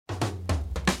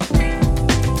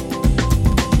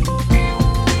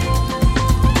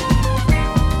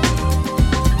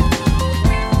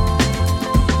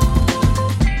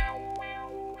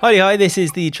Hi, this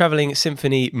is the Travelling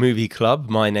Symphony Movie Club.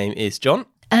 My name is John.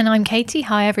 And I'm Katie.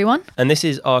 Hi, everyone. And this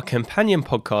is our companion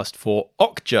podcast for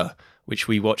Okja, which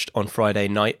we watched on Friday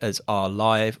night as our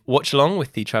live watch-along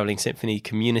with the Travelling Symphony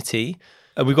community.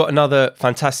 And we've got another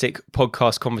fantastic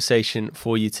podcast conversation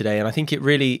for you today. And I think it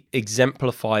really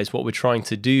exemplifies what we're trying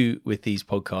to do with these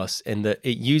podcasts in that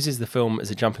it uses the film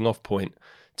as a jumping-off point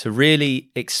to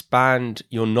really expand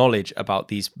your knowledge about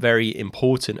these very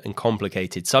important and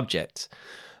complicated subjects.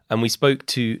 And we spoke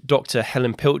to Dr.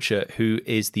 Helen Pilcher, who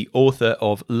is the author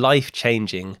of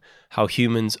Life-Changing: How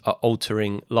Humans Are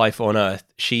Altering Life on Earth.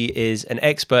 She is an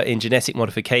expert in genetic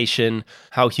modification,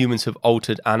 how humans have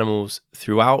altered animals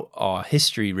throughout our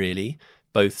history, really,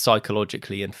 both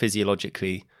psychologically and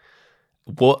physiologically,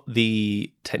 what the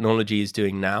technology is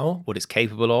doing now, what it's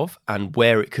capable of, and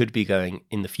where it could be going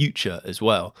in the future as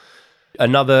well.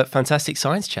 Another fantastic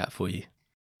science chat for you.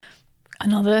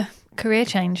 Another career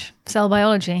change, cell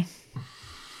biology.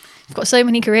 I've got so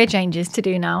many career changes to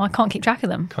do now, I can't keep track of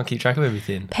them. Can't keep track of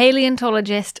everything.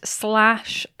 Paleontologist /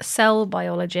 cell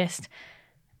biologist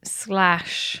 /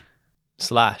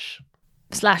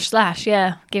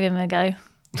 yeah, give him a go.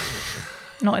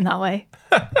 Not in that way.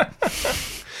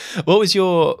 What was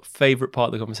your favourite part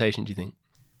of the conversation, do you think?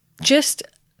 Just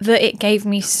that it gave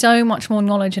me so much more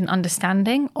knowledge and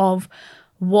understanding of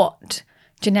what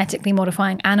genetically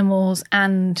modifying animals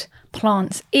and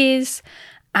plants is,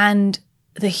 and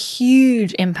the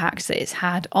huge impacts that it's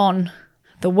had on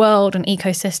the world and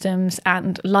ecosystems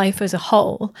and life as a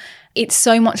whole. It's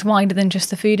so much wider than just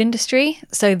the food industry.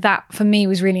 So that for me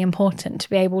was really important, to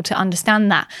be able to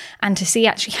understand that and to see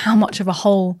actually how much of a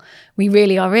hole we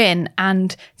really are in,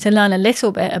 and to learn a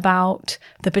little bit about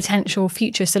the potential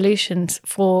future solutions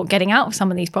for getting out of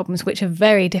some of these problems, which are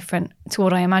very different to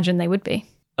what I imagined they would be.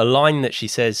 A line that she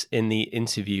says in the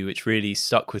interview, which really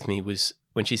stuck with me, was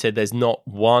when she said there's not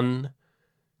one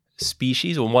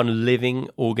species or one living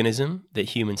organism that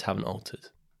humans haven't altered,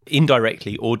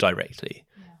 indirectly or directly.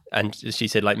 Yeah. And she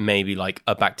said maybe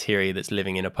a bacteria that's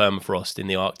living in a permafrost in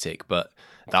the Arctic, but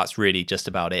that's really just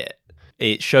about it.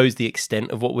 It shows the extent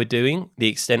of what we're doing, the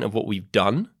extent of what we've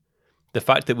done, the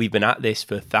fact that we've been at this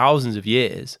for thousands of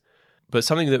years. But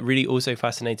something that really also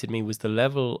fascinated me was the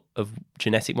level of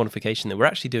genetic modification that we're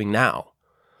actually doing now,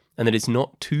 and that it's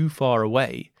not too far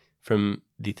away from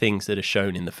the things that are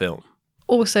shown in the film.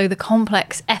 Also, the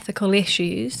complex ethical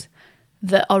issues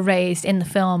that are raised in the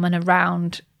film and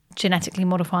around genetically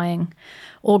modifying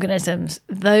organisms,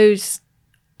 those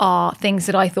are things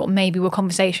that I thought maybe were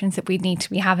conversations that we'd need to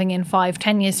be having in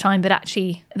 5-10 years' time, but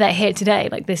actually they're here today.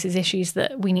 This is issues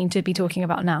that we need to be talking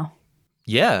about now.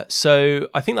 Yeah, so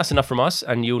I think that's enough from us,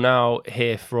 and you'll now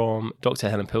hear from Dr.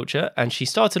 Helen Pilcher, and she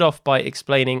started off by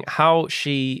explaining how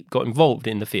she got involved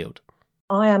in the field.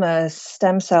 I am a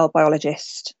stem cell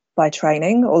biologist by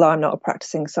training, although I'm not a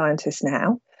practicing scientist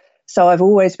now. So I've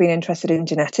always been interested in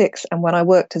genetics, and when I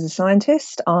worked as a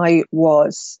scientist, I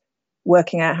was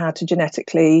working out how to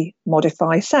genetically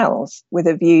modify cells with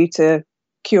a view to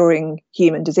curing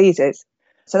human diseases.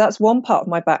 So that's one part of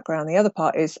my background. The other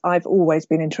part is I've always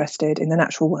been interested in the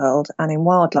natural world and in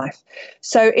wildlife.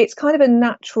 So it's kind of a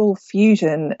natural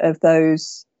fusion of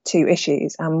those two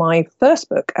issues. And my first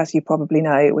book, as you probably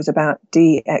know, was about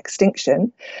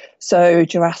de-extinction. So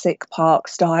Jurassic Park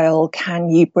style, can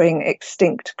you bring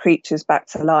extinct creatures back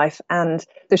to life? And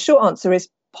the short answer is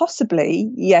possibly,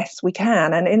 yes, we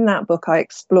can. And in that book, I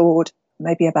explored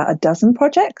maybe about a dozen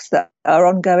projects that are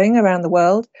ongoing around the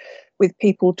world, with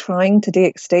people trying to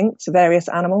de-extinct various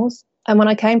animals. And when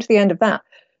I came to the end of that,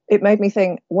 it made me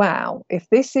think, wow, if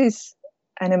this is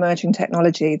an emerging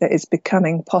technology that is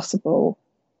becoming possible,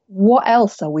 what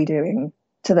else are we doing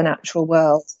to the natural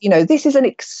world? This is an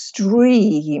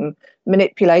extreme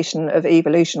manipulation of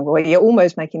evolution, where you're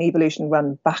almost making evolution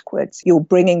run backwards. You're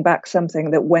bringing back something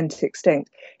that went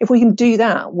extinct. If we can do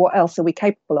that, what else are we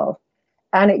capable of?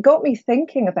 And it got me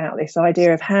thinking about this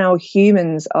idea of how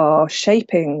humans are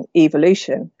shaping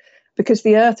evolution, because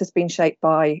the Earth has been shaped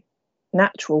by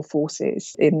natural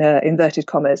forces, in inverted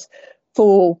commas,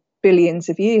 for billions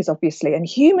of years, obviously. And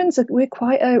we're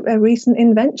quite a recent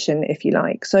invention, if you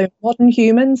like. So modern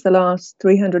humans, the last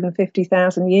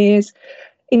 350,000 years,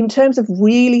 in terms of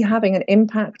really having an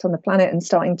impact on the planet and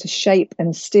starting to shape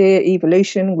and steer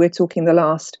evolution, we're talking the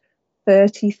last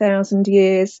 30,000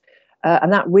 years.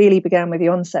 And that really began with the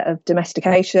onset of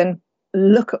domestication.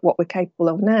 Look at what we're capable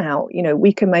of now.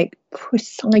 We can make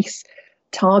precise,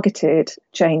 targeted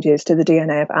changes to the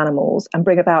DNA of animals and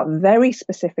bring about very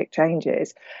specific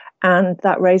changes. And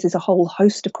that raises a whole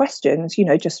host of questions,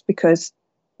 just because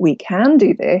we can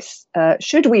do this.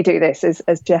 Should we do this,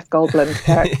 as Jeff Goldblum's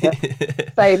character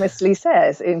famously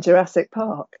says in Jurassic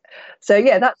Park. So,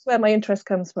 yeah, that's where my interest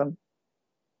comes from.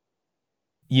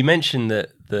 You mentioned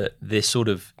that this sort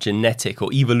of genetic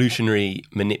or evolutionary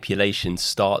manipulation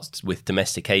starts with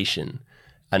domestication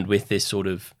and with this sort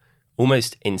of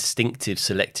almost instinctive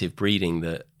selective breeding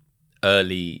that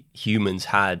early humans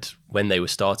had when they were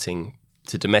starting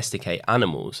to domesticate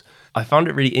animals. I found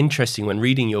it really interesting when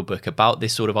reading your book about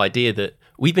this sort of idea that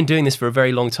we've been doing this for a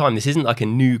very long time. This isn't like a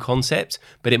new concept,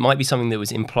 but it might be something that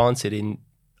was implanted in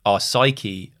our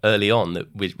psyche early on,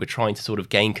 that we're trying to sort of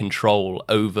gain control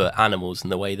over animals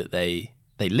and the way that they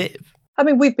live. I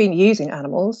mean, we've been using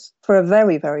animals for a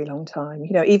very, very long time.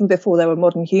 You know, even before there were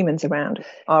modern humans around,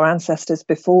 our ancestors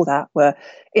before that were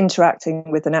interacting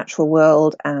with the natural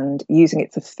world and using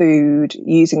it for food,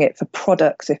 using it for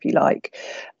products, if you like.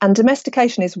 And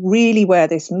domestication is really where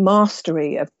this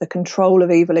mastery of the control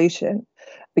of evolution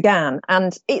began.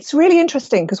 And it's really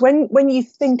interesting because when you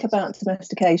think about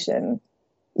domestication,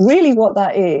 really what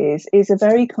that is a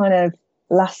very kind of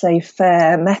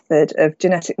laissez-faire method of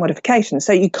genetic modification.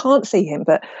 So you can't see him,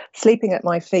 but sleeping at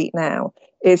my feet now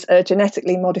is a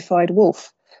genetically modified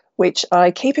wolf, which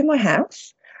I keep in my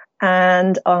house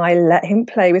and I let him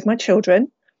play with my children.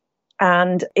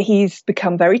 And he's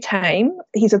become very tame.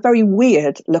 He's a very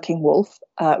weird looking wolf,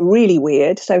 really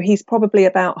weird. So he's probably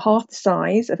about half the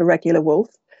size of a regular wolf.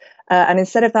 And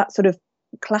instead of that sort of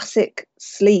classic,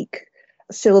 sleek,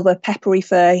 silver peppery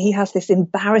fur, he has this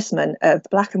embarrassment of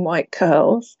black and white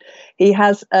curls. He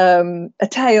has a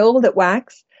tail that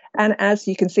wags, and as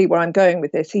you can see where I'm going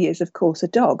with this, he is of course a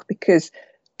dog, because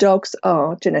dogs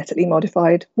are genetically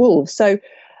modified wolves. So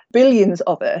billions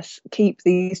of us keep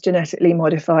these genetically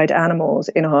modified animals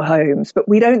in our homes, but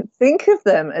we don't think of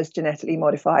them as genetically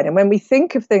modified. And when we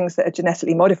think of things that are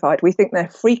genetically modified, we think they're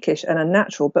freakish and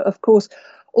unnatural. But of course,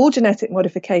 all genetic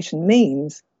modification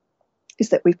means is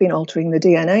that we've been altering the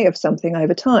DNA of something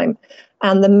over time.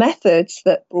 And the methods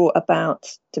that brought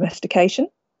about domestication,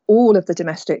 all of the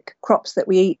domestic crops that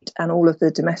we eat and all of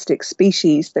the domestic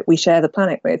species that we share the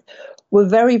planet with, were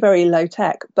very, very low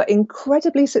tech, but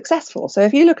incredibly successful. So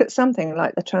if you look at something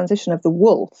like the transition of the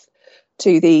wolf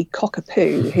to the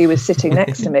cockapoo who was sitting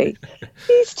next to me,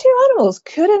 these two animals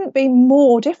couldn't be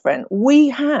more different. We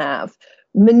have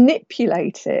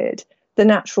manipulated the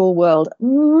natural world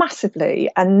massively.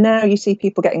 And now you see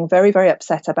people getting very, very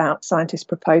upset about scientists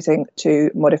proposing to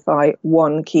modify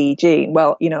one key gene.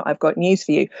 Well, you know, I've got news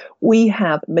for you. We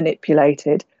have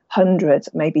manipulated hundreds,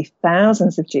 maybe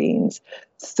thousands of genes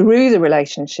through the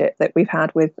relationship that we've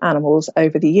had with animals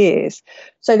over the years,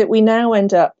 so that we now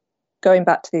end up, going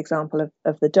back to the example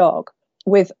of the dog,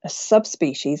 with a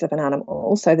subspecies of an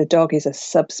animal. So the dog is a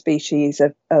subspecies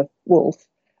of wolf.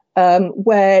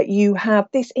 Where you have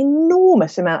this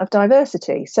enormous amount of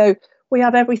diversity. So we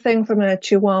have everything from a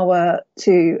Chihuahua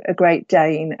to a Great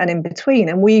Dane and in between.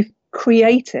 And we've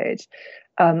created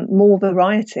more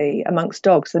variety amongst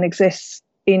dogs than exists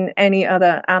in any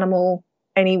other animal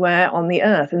anywhere on the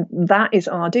earth. And that is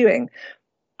our doing.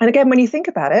 And again, when you think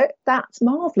about it, that's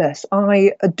marvellous.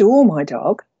 I adore my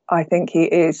dog. I think he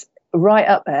is right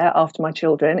up there after my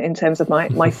children in terms of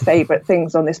my favourite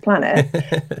things on this planet.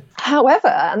 However,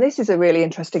 and this is a really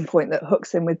interesting point that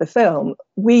hooks in with the film,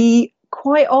 we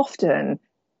quite often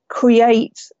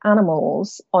create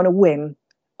animals on a whim,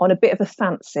 on a bit of a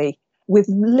fancy, with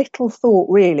little thought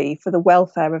really for the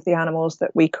welfare of the animals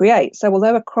that we create. So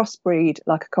although a crossbreed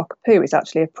like a cockapoo is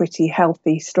actually a pretty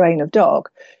healthy strain of dog,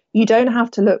 you don't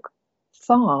have to look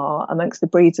far amongst the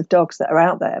breeds of dogs that are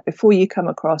out there before you come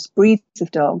across breeds of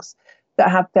dogs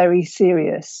that have very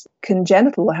serious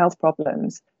congenital health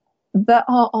problems that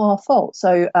are our fault.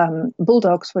 So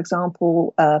bulldogs, for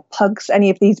example, pugs, any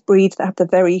of these breeds that have the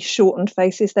very shortened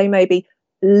faces, they may be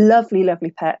lovely,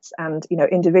 lovely pets and, you know,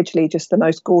 individually just the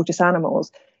most gorgeous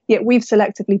animals. Yet we've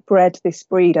selectively bred this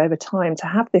breed over time to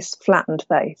have this flattened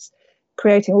face,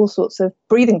 creating all sorts of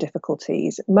breathing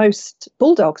difficulties. Most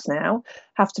bulldogs now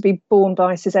have to be born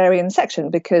by caesarean section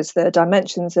because the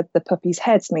dimensions of the puppy's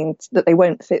heads mean that they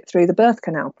won't fit through the birth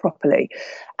canal properly.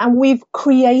 And we've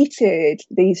created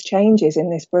these changes in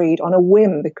this breed on a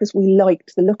whim because we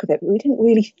liked the look of it. But we didn't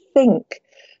really think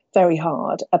very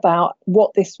hard about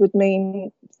what this would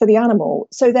mean for the animal.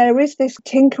 So there is this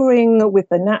tinkering with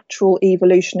the natural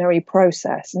evolutionary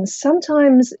process. And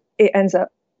sometimes it ends up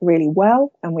really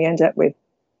well, and we end up with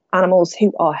animals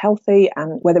who are healthy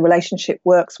and where the relationship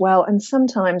works well. And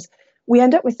sometimes we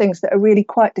end up with things that are really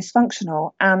quite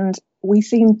dysfunctional, and we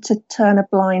seem to turn a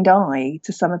blind eye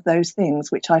to some of those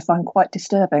things, which I find quite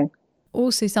disturbing.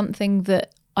 Also, something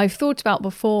that I've thought about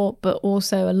before, but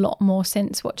also a lot more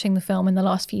since watching the film in the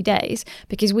last few days,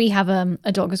 because we have a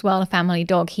dog as well, a family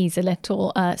dog. He's a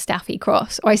little Staffy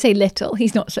Cross. Or I say little,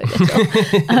 he's not so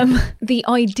little. The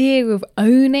idea of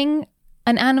owning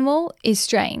an animal is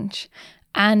strange.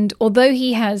 And although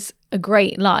he has a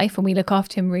great life and we look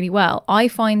after him really well, I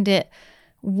find it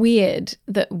weird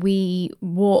that we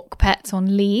walk pets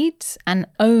on leads and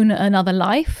own another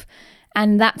life.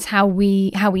 And that's how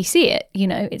we see it. You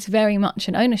know, it's very much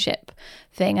an ownership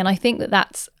thing. And I think that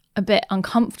that's a bit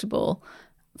uncomfortable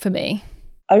for me.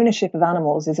 Ownership of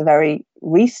animals is a very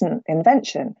recent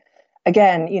invention.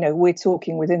 Again, you know, we're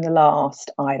talking within the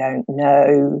last, I don't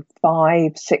know,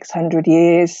 500-600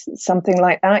 years, something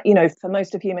like that. You know, for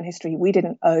most of human history, we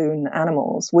didn't own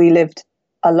animals. We lived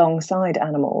alongside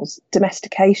animals.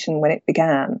 Domestication, when it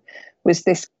began, was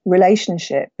this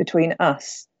relationship between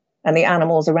us and the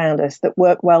animals around us that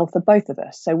work well for both of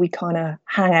us. So we kind of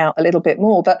hang out a little bit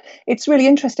more. But it's really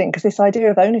interesting because this idea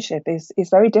of ownership is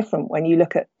very different when you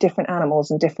look at different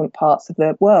animals in different parts of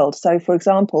the world. So, for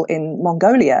example, in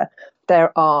Mongolia,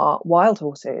 there are wild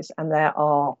horses and there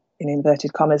are, in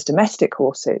inverted commas, domestic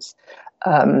horses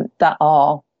that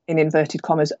are, in inverted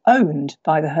commas, owned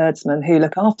by the herdsmen who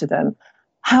look after them.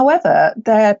 However,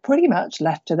 they're pretty much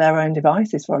left to their own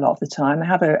devices for a lot of the time. They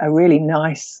have a really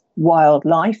nice wild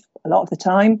life a lot of the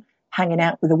time, hanging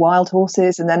out with the wild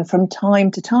horses. And then from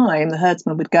time to time, the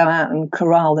herdsman would go out and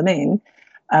corral them in,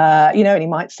 and he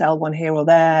might sell one here or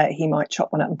there. He might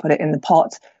chop one up and put it in the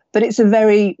pot. But it's a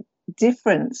very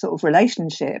different sort of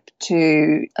relationship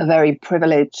to a very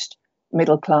privileged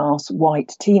middle-class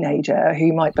white teenager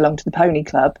who might belong to the pony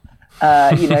club.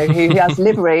 Who has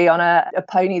livery on a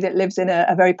pony that lives in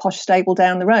a very posh stable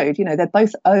down the road. You know, they're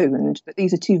both owned, but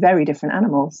these are two very different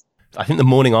animals. I think the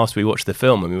morning after we watched the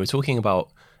film, and we were talking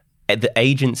about the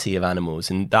agency of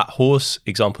animals, and that horse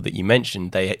example that you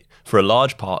mentioned, they, for a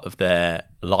large part of their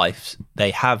lives,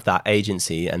 they have that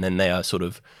agency, and then they are sort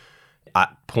of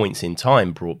at points in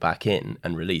time brought back in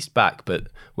and released back. But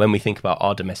when we think about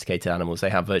our domesticated animals, they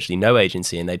have virtually no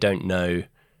agency, and they don't know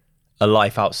a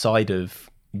life outside of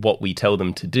what we tell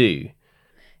them to do.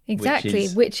 Exactly,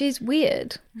 which is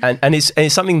weird. And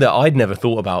it's something that I'd never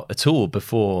thought about at all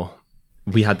before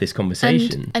we had this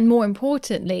conversation. And more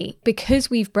importantly, because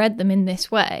we've bred them in this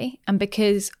way, and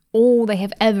because all they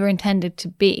have ever intended to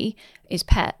be is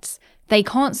pets, they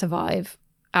can't survive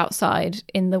outside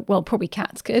in the, well, probably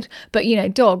cats could, but, you know,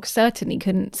 dogs certainly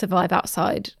couldn't survive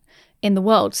outside in the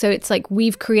world. So it's like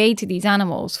we've created these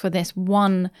animals for this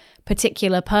one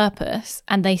particular purpose,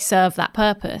 and they serve that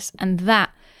purpose. And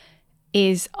that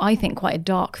is, I think, quite a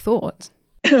dark thought.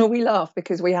 We laugh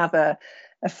because we have a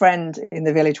friend in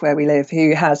the village where we live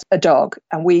who has a dog,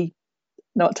 and we,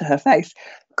 not to her face,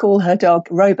 call her dog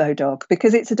Robo-Dog,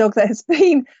 because it's a dog that has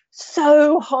been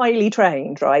so highly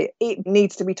trained, right? It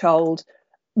needs to be told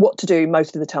what to do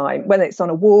most of the time. When it's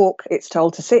on a walk, it's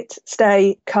told to sit,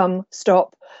 stay, come,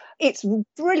 stop. It's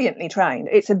brilliantly trained.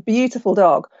 It's a beautiful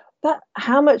dog. But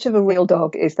how much of a real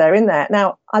dog is there in there?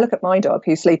 Now, I look at my dog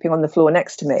who's sleeping on the floor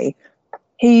next to me.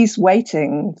 He's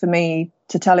waiting for me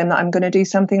to tell him that I'm going to do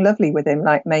something lovely with him,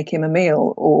 like make him a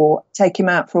meal or take him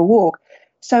out for a walk.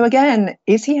 So again,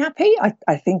 is he happy?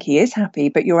 I think he is happy,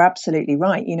 but you're absolutely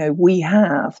right. You know, we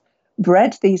have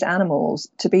bred these animals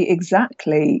to be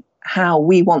exactly how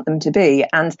we want them to be.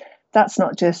 And that's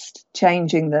not just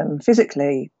changing them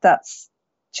physically, that's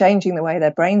changing the way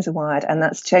their brains are wired, and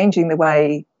that's changing the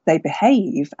way they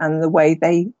behave and the way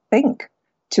they think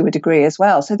to a degree as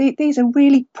well. So these are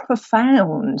really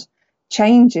profound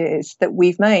changes that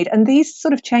we've made. And these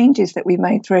sort of changes that we've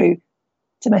made through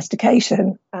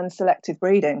domestication and selective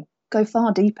breeding go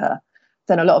far deeper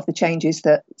than a lot of the changes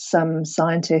that some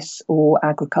scientists or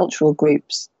agricultural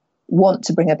groups want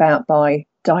to bring about by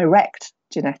direct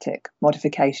genetic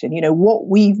modification. You know, what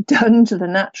we've done to the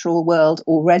natural world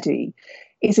already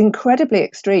is incredibly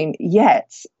extreme,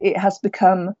 yet it has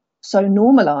become so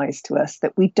normalized to us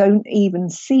that we don't even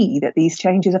see that these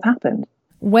changes have happened.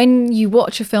 When you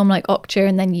watch a film like Okja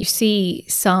and then you see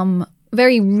some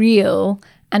very real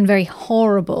and very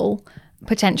horrible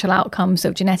potential outcomes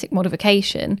of genetic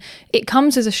modification, it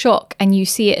comes as a shock and you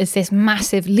see it as this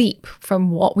massive leap from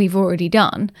what we've already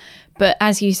done. But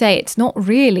as you say, it's not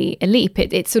really a leap.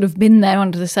 It's sort of been there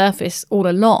under the surface all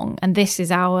along. And this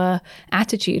is our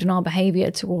attitude and our behaviour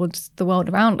towards the world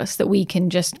around us, that we can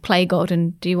just play God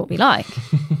and do what we like.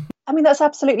 I mean, that's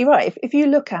absolutely right. If you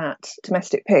look at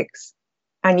domestic pigs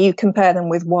and you compare them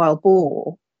with wild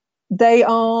boar, They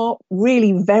are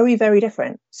really very, very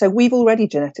different. So we've already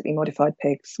genetically modified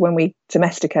pigs when we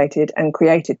domesticated and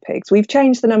created pigs. We've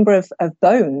changed the number of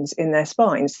bones in their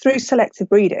spines. Through selective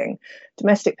breeding,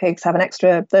 domestic pigs have an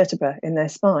extra vertebra in their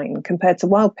spine compared to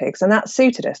wild pigs, and that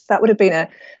suited us. That would have been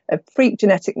a freak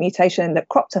genetic mutation that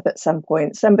cropped up at some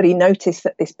point. Somebody noticed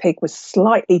that this pig was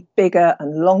slightly bigger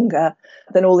and longer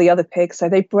than all the other pigs, so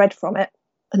they bred from it,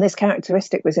 and this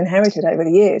characteristic was inherited over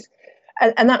the years.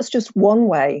 And that's just one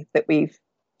way that we've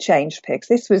changed pigs.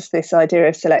 This was this idea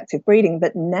of selective breeding,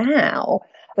 but now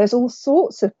there's all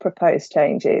sorts of proposed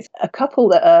changes. A couple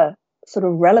that are sort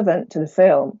of relevant to the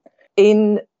film.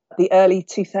 In the early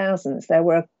 2000s, there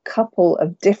were a couple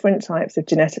of different types of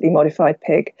genetically modified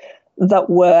pig that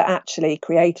were actually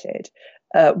created.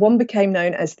 One became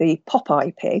known as the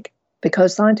Popeye pig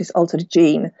because scientists altered a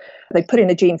gene. They put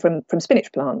in a gene from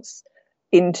spinach plants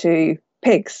into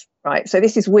pigs. Right. So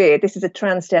this is weird. This is a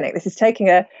transgenic. This is taking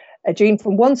a gene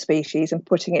from one species and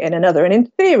putting it in another. And in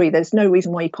theory, there's no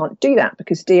reason why you can't do that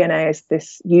because DNA is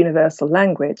this universal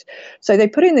language. So they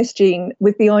put in this gene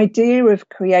with the idea of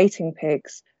creating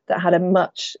pigs that had a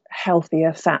much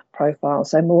healthier fat profile,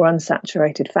 so more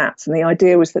unsaturated fats. And the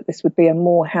idea was that this would be a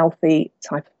more healthy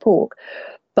type of pork.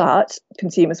 But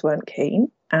consumers weren't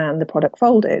keen and the product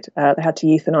folded. They had to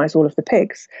euthanize all of the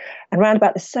pigs. And around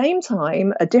about the same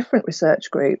time, a different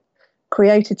research group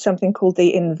created something called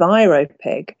the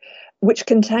EnviroPig, which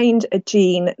contained a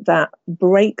gene that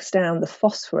breaks down the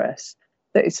phosphorus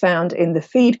that is found in the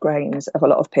feed grains of a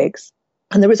lot of pigs.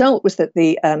 And the result was that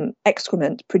the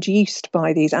excrement produced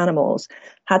by these animals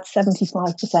had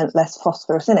 75% less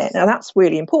phosphorus in it. Now, that's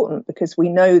really important because we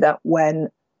know that when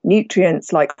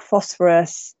nutrients like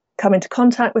phosphorus come into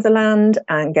contact with the land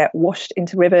and get washed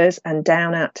into rivers and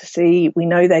down out to sea, we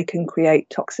know they can create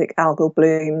toxic algal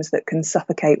blooms that can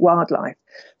suffocate wildlife.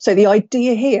 So the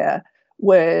idea here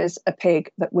was a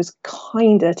pig that was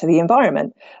kinder to the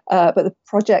environment. But the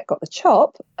project got the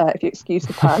chop, if you excuse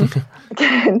the pun,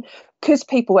 again, because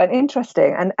people weren't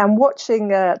interested. And watching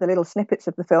the little snippets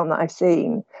of the film that I've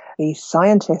seen, the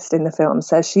scientist in the film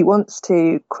says she wants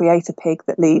to create a pig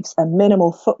that leaves a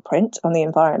minimal footprint on the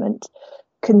environment,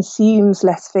 consumes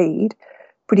less feed,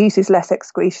 produces less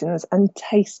excretions, and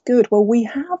tastes good. Well, we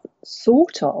have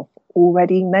sort of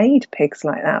already made pigs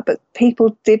like that, but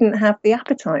people didn't have the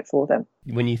appetite for them.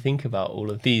 When you think about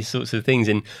all of these sorts of things,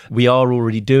 and we are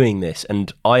already doing this,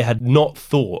 and I had not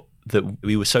thought that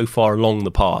we were so far along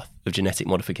the path of genetic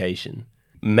modification.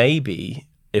 Maybe,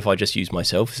 if I just use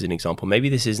myself as an example, maybe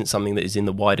this isn't something that is in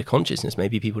the wider consciousness.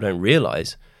 Maybe people don't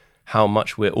realise how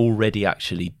much we're already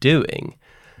actually doing.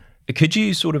 Could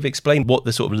you sort of explain what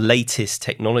the sort of latest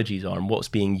technologies are and what's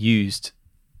being used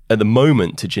at the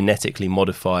moment to genetically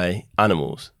modify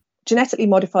animals? Genetically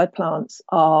modified plants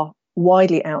are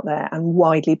widely out there and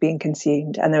widely being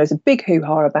consumed. And there is a big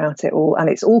hoo-ha about it all, and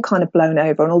it's all kind of blown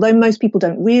over. And although most people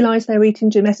don't realise they're eating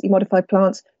genetically modified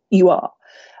plants, you are.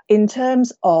 In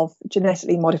terms of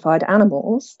genetically modified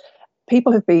animals,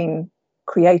 people have been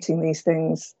creating these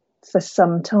things for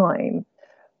some time.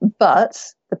 But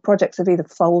the projects have either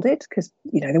folded because,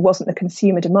 there wasn't the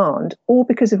consumer demand, or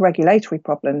because of regulatory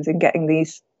problems in getting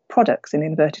these products, in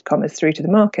inverted commas, through to the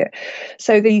market.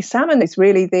 So the salmon is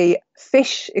really the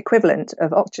fish equivalent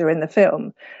of Okja in the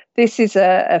film. This is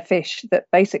a fish that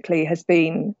basically has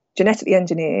been genetically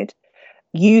engineered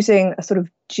using a sort of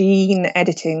gene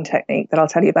editing technique that I'll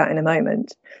tell you about in a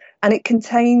moment. And it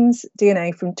contains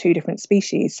DNA from two different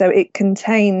species. So it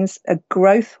contains a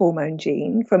growth hormone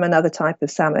gene from another type of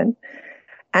salmon,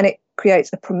 and it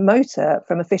creates a promoter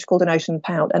from a fish called an ocean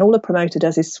pout. And all a promoter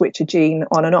does is switch a gene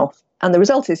on and off. And the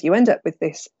result is you end up with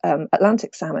this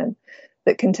Atlantic salmon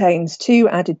that contains two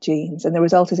added genes. And the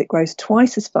result is it grows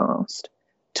twice as fast,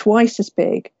 twice as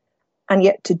big, and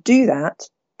yet to do that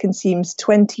consumes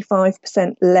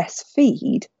 25% less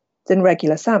feed than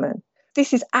regular salmon.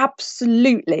 This is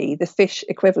absolutely the fish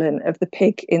equivalent of the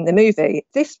pig in the movie.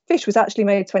 This fish was actually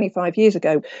made 25 years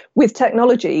ago with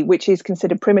technology which is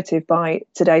considered primitive by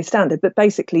today's standard, but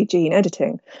basically gene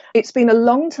editing. It's been a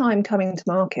long time coming to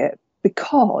market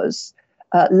because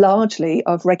largely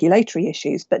of regulatory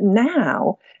issues, but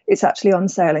now it's actually on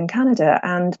sale in Canada,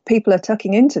 and people are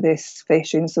tucking into this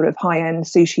fish in sort of high-end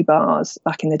sushi bars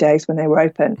back in the days when they were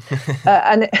open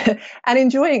and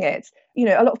enjoying it.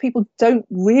 A lot of people don't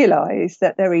realise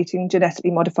that they're eating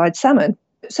genetically modified salmon.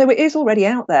 So it is already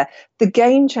out there. The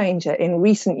game changer in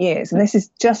recent years, and this is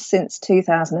just since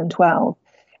 2012,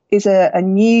 is a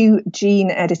new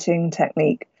gene editing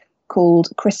technique called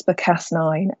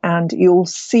CRISPR-Cas9, and you'll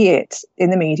see it in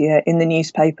the media, in the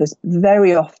newspapers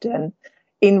very often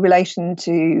in relation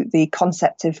to the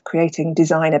concept of creating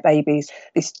designer babies,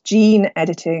 this gene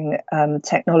editing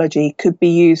technology could be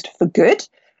used for good,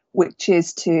 which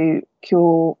is to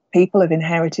cure people of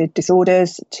inherited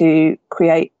disorders, to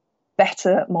create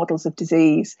better models of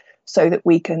disease so that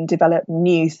we can develop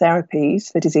new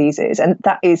therapies for diseases. And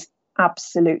that is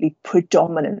absolutely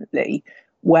predominantly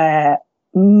where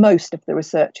most of the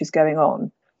research is going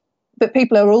on. But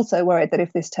people are also worried that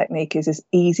if this technique is as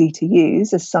easy to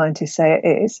use as scientists say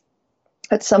it is,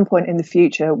 at some point in the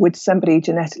future, would somebody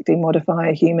genetically modify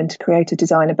a human to create a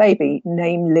designer baby,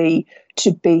 namely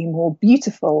to be more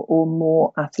beautiful or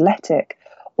more athletic,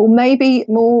 or maybe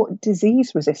more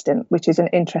disease resistant, which is an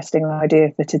interesting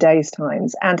idea for today's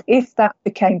times? And if that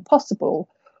became possible,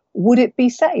 would it be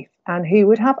safe? And who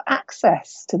would have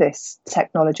access to this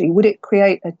technology? Would it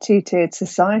create a two-tiered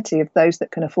society of those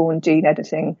that can afford gene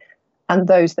editing and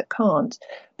those that can't?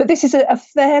 But this is a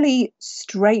fairly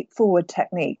straightforward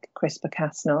technique,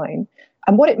 CRISPR-Cas9.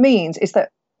 And what it means is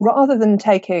that rather than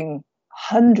taking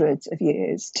hundreds of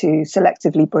years to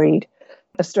selectively breed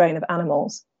a strain of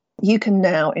animals, you can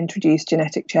now introduce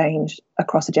genetic change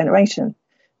across a generation.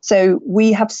 So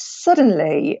we have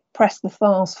suddenly pressed the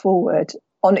fast forward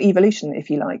on evolution, if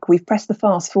you like. We've pressed the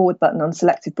fast forward button on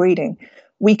selective breeding.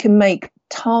 We can make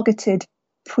targeted,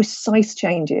 precise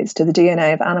changes to the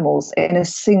DNA of animals in a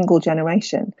single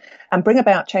generation and bring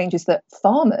about changes that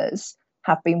farmers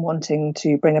have been wanting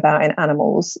to bring about in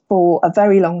animals for a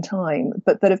very long time,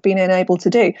 but that have been unable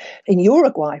to do. In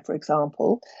Uruguay, for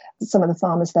example, some of the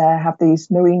farmers there have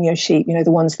these merino sheep,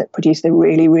 the ones that produce the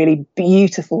really, really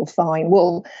beautiful fine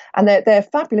wool. And they're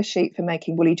fabulous sheep for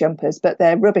making woolly jumpers, but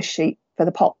they're rubbish sheep for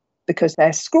the pot because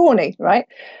they're scrawny, right?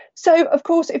 So, of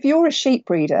course, if you're a sheep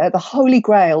breeder, the holy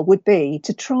grail would be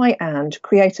to try and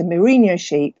create a merino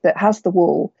sheep that has the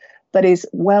wool, but is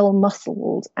well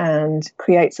muscled and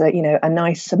creates a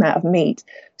nice amount of meat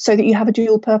so that you have a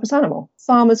dual purpose animal.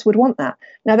 Farmers would want that.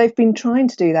 Now, they've been trying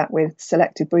to do that with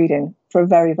selective breeding for a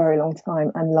very, very long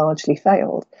time and largely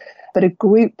failed. But a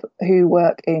group who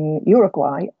work in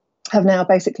Uruguay have now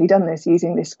basically done this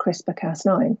using this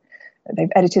CRISPR-Cas9.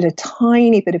 They've edited a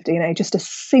tiny bit of DNA, just a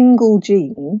single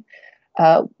gene,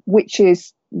 which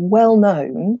is well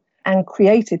known, and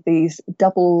created these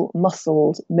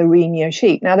double-muscled merino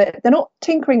sheep. Now, they're not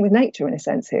tinkering with nature in a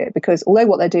sense here, because although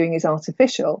what they're doing is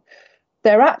artificial,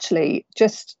 they're actually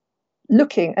just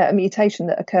looking at a mutation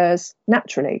that occurs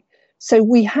naturally. So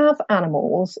we have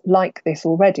animals like this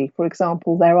already. For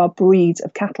example, there are breeds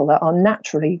of cattle that are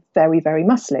naturally very, very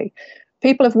muscly.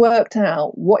 People have worked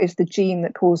out what is the gene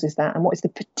that causes that and what is the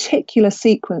particular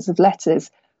sequence of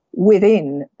letters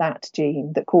within that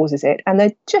gene that causes it. And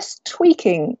they're just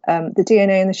tweaking the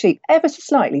DNA in the sheep ever so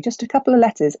slightly, just a couple of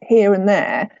letters here and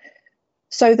there,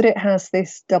 so that it has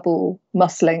this double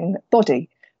muscling body.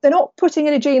 They're not putting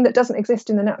in a gene that doesn't exist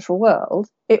in the natural world.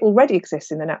 It already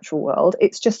exists in the natural world.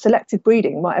 It's just selective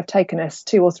breeding might have taken us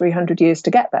 200 or 300 years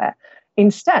to get there.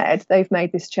 Instead, they've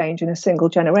made this change in a single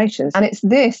generation. And it's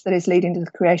this that is leading to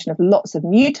the creation of lots of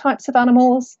new types of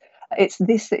animals. It's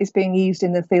this that is being used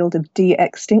in the field of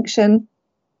de-extinction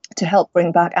to help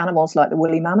bring back animals like the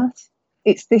woolly mammoth.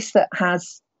 It's this that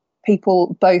has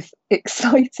people both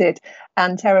excited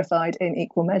and terrified in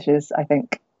equal measures, I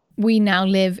think. We now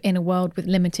live in a world with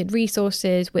limited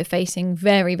resources. We're facing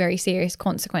very, very serious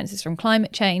consequences from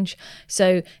climate change.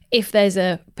 So if there's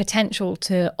a potential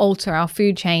to alter our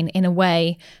food chain in a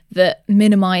way that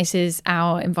minimizes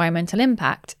our environmental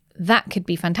impact, that could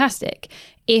be fantastic.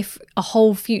 If a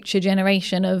whole future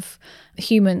generation of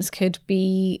humans could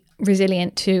be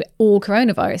resilient to all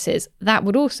coronaviruses, that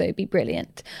would also be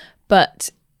brilliant. But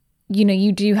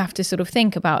you do have to sort of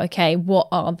think about, okay, what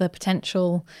are the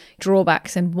potential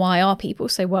drawbacks and why are people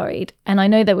so worried? And I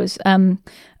know there was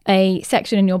a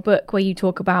section in your book where you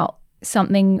talk about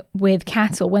something with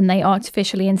cattle when they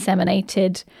artificially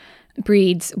inseminated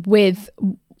breeds with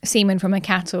semen from a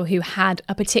cattle who had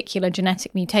a particular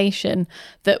genetic mutation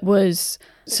that was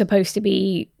supposed to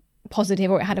be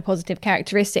positive, or it had a positive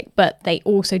characteristic, but they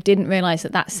also didn't realize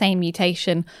that that same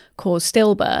mutation caused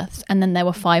stillbirths, and then there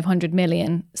were 500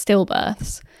 million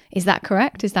stillbirths. Is that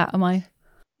correct?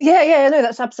 Yeah, no,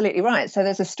 that's absolutely right. So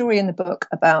there's a story in the book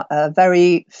about a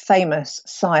very famous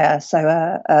sire, so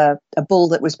a bull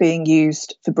that was being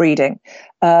used for breeding,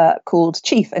 called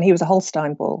Chief, and he was a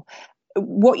Holstein bull.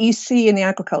 What you see in the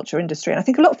agriculture industry, and I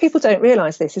think a lot of people don't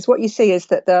realise this, is what you see is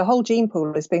that the whole gene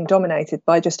pool is being dominated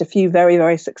by just a few very,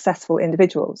 very successful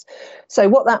individuals. So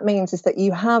what that means is that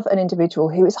you have an individual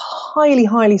who is highly,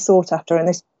 highly sought after, and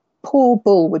this poor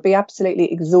bull would be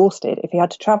absolutely exhausted if he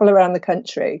had to travel around the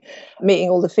country meeting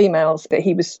all the females that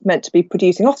he was meant to be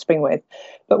producing offspring with.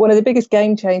 But one of the biggest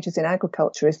game changers in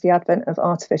agriculture is the advent of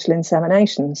artificial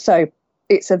insemination. So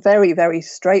it's a very, very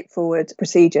straightforward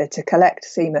procedure to collect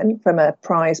semen from a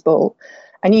prize bull.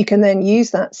 And you can then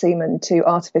use that semen to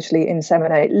artificially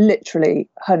inseminate literally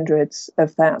hundreds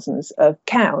of thousands of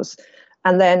cows.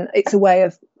 And then it's a way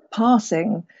of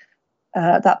passing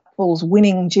that bull's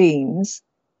winning genes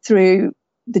through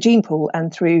the gene pool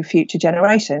and through future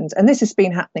generations. And this has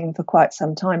been happening for quite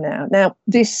some time now. Now,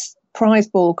 this prize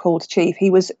bull called Chief, he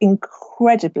was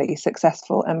incredibly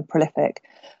successful and prolific.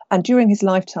 And during his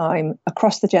lifetime,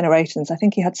 across the generations, I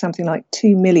think he had something like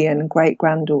 2 million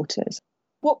great-granddaughters.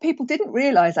 What people didn't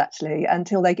realise, actually,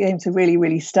 until they came to really,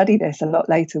 really study this a lot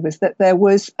later, was that there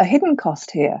was a hidden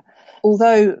cost here.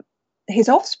 Although his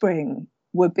offspring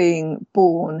were being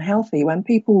born healthy, when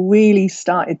people really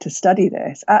started to study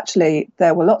this, actually,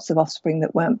 there were lots of offspring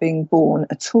that weren't being born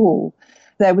at all.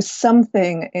 There was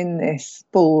something in this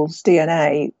bull's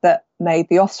DNA that made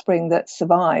the offspring that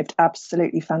survived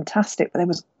absolutely fantastic. But there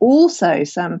was also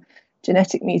some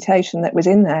genetic mutation that was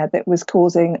in there that was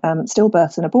causing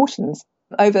stillbirths and abortions.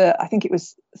 Over, I think it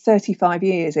was 35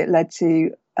 years, it led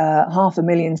to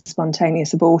 500,000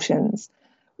 spontaneous abortions,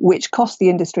 which cost the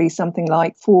industry something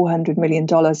like $400 million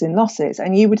in losses.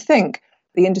 And you would think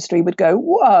the industry would go,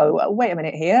 whoa, wait a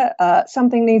minute here,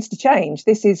 something needs to change.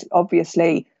 This is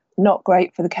obviously not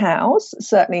great for the cows,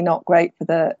 certainly not great for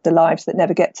the lives that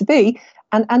never get to be,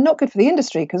 and not good for the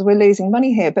industry because we're losing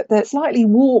money here. But the slightly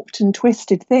warped and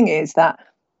twisted thing is that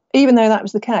even though that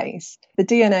was the case, the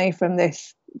DNA from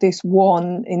this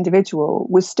one individual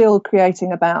was still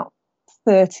creating about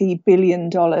 $30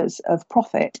 billion of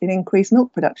profit in increased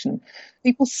milk production.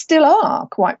 People still are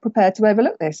quite prepared to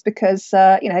overlook this because,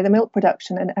 the milk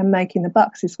production and making the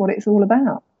bucks is what it's all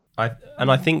about.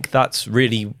 I think that's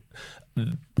really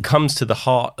comes to the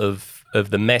heart of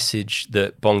the message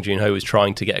that Bong Joon-ho was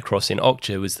trying to get across in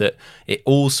Okja, was that it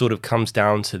all sort of comes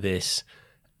down to this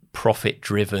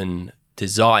profit-driven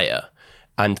desire,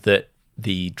 and that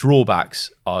the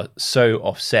drawbacks are so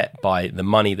offset by the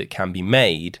money that can be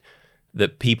made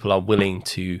that people are willing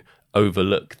to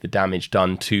overlook the damage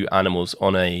done to animals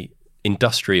on a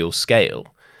industrial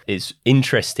scale. It's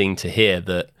interesting to hear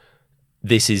that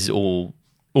this is all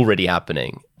already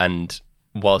happening, and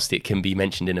whilst it can be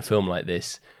mentioned in a film like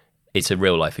this, it's a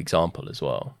real life example as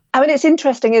well. I mean, it's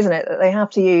interesting, isn't it, that they have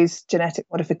to use genetic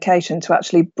modification to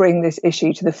actually bring this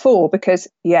issue to the fore, because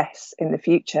yes, in the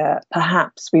future,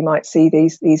 perhaps we might see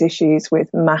these issues with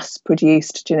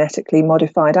mass-produced genetically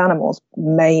modified animals,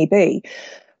 maybe.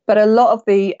 But a lot of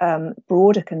the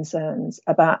broader concerns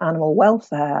about animal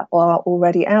welfare are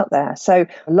already out there. So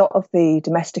a lot of the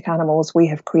domestic animals we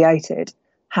have created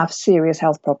have serious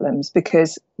health problems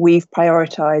because we've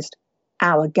prioritised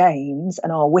our gains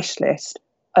and our wish list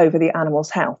over the animal's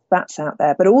health. That's out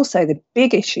there. But also the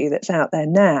big issue that's out there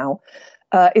now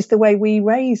is the way we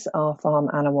raise our farm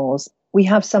animals. We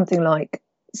have something like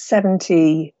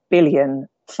 70 billion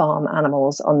farm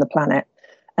animals on the planet,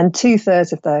 and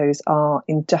 2/3 of those are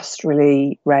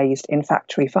industrially raised in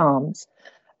factory farms.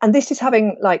 And this is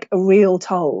having like a real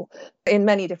toll in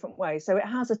many different ways. So it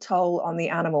has a toll on the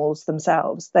animals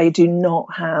themselves. They do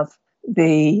not have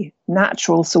the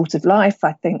natural sort of life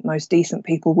I think most decent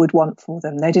people would want for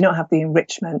them. They do not have the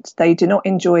enrichment. They do not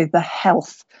enjoy the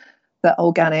health that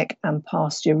organic and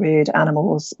pasture-reared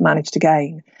animals manage to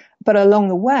gain. But along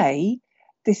the way,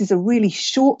 this is a really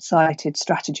short-sighted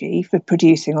strategy for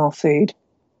producing our food,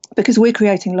 because we're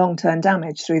creating long-term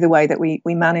damage through the way that we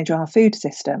manage our food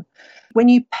system. When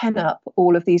you pen up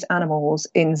all of these animals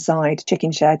inside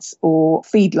chicken sheds or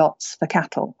feedlots for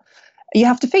cattle, you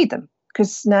have to feed them,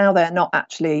 because now they're not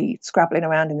actually scrabbling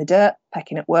around in the dirt,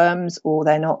 pecking at worms, or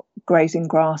they're not grazing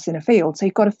grass in a field. So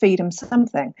you've got to feed them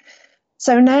something.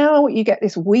 So now you get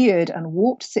this weird and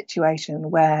warped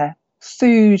situation where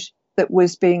food that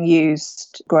was being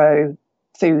used to grow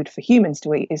food for humans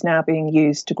to eat is now being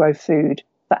used to grow food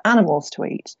for animals to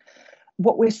eat.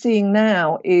 What we're seeing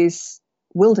now is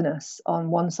wilderness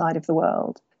on one side of the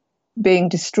world being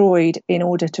destroyed in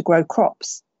order to grow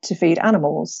crops to feed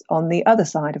animals on the other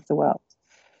side of the world.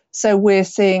 So we're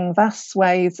seeing vast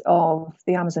swathes of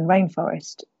the Amazon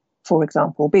rainforest, for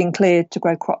example, being cleared to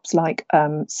grow crops like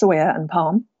soya and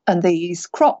palm. And these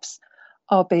crops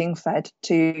are being fed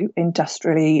to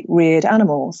industrially reared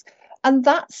animals. And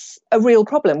that's a real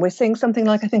problem. We're seeing something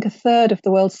like, I think, 1/3 of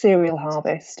the world's cereal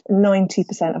harvest,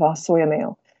 90% of our soya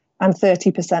meal, and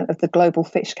 30% of the global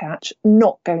fish catch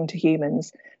not going to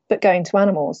humans, but going to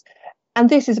animals. And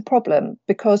this is a problem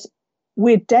because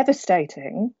we're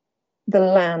devastating the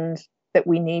land that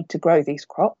we need to grow these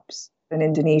crops. In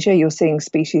Indonesia, you're seeing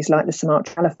species like the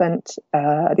Sumatra elephant,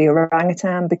 the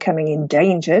orangutan becoming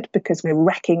endangered because we're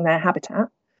wrecking their habitat.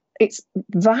 It's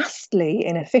vastly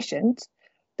inefficient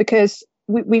because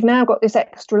we've now got this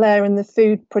extra layer in the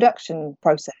food production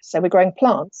process. So we're growing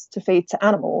plants to feed to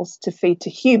animals, to feed to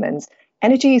humans.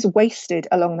 Energy is wasted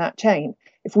along that chain.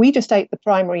 If we just ate the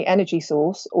primary energy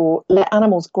source or let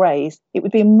animals graze, it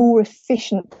would be a more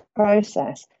efficient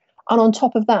process. And on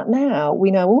top of that now,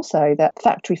 we know also that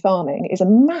factory farming is a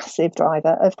massive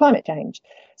driver of climate change.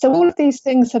 So all of these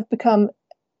things have become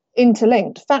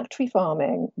interlinked. Factory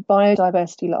farming,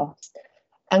 biodiversity loss,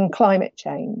 and climate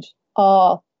change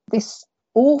are this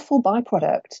awful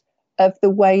byproduct of the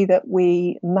way that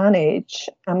we manage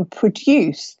and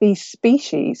produce these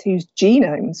species whose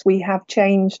genomes we have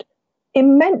changed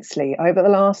immensely over the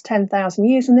last 10,000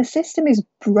 years. And the system is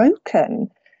broken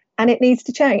and it needs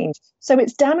to change. So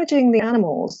it's damaging the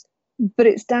animals, but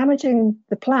it's damaging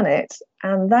the planet.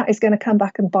 And that is going to come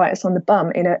back and bite us on the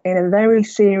bum in a very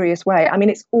serious way. I mean,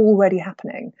 it's already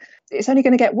happening. It's only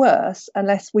going to get worse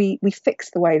unless we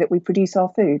fix the way that we produce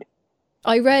our food.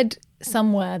 I read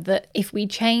somewhere that if we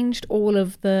changed all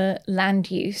of the land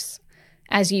use,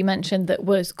 as you mentioned, that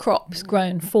was crops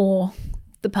grown for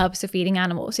the purpose of feeding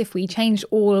animals, if we changed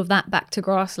all of that back to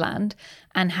grassland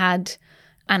and had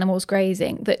animals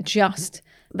grazing, that just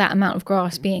that amount of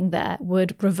grass being there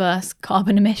would reverse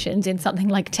carbon emissions in something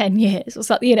like 10 years or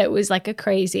something. It was like a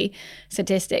crazy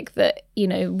statistic that,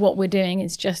 what we're doing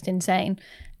is just insane.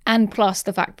 And plus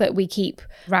the fact that we keep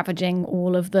ravaging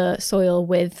all of the soil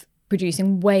with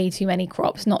producing way too many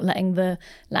crops, not letting the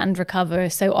land recover.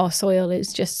 So our soil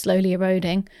is just slowly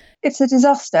eroding. It's a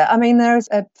disaster. I mean, there's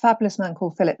a fabulous man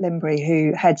called Philip Limbry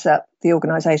who heads up the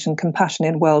organisation Compassion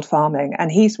in World Farming,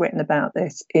 and he's written about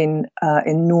this in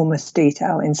enormous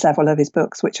detail in several of his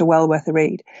books, which are well worth a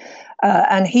read.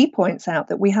 And he points out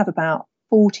that we have about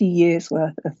 40 years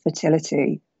worth of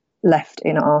fertility left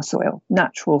in our soil,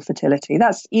 natural fertility.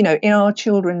 That's, in our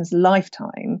children's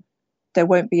lifetime, there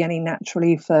won't be any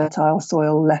naturally fertile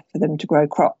soil left for them to grow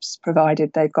crops,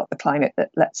 provided they've got the climate that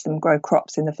lets them grow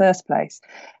crops in the first place.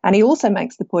 And he also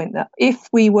makes the point that if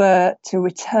we were to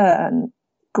return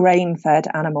grain-fed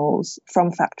animals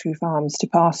from factory farms to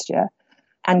pasture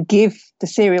and give the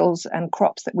cereals and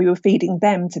crops that we were feeding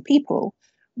them to people,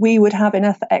 we would have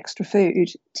enough extra food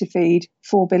to feed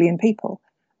 4 billion people.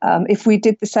 If we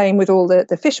did the same with all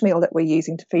the fish meal that we're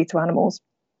using to feed to animals,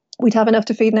 we'd have enough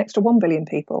to feed an extra 1 billion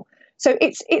people. So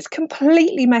it's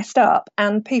completely messed up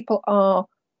and people are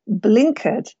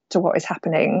blinkered to what is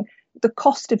happening. The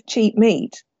cost of cheap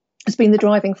meat has been the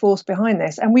driving force behind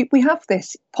this. And we have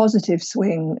this positive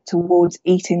swing towards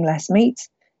eating less meat,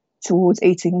 towards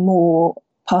eating more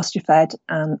pasture-fed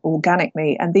and organic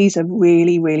meat. And these are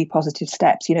really, really positive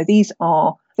steps. These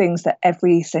are things that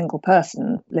every single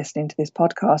person listening to this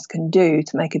podcast can do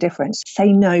to make a difference.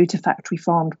 Say no to factory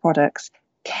farmed products,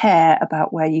 care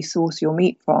about where you source your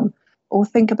meat from, or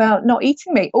think about not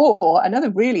eating meat. Or another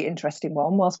really interesting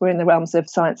one, whilst we're in the realms of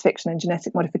science fiction and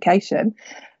genetic modification,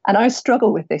 and I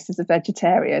struggle with this as a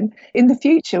vegetarian, in the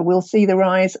future we'll see the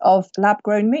rise of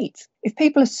lab-grown meat. If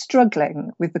people are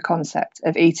struggling with the concept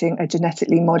of eating a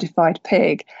genetically modified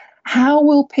pig, how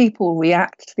will people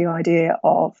react to the idea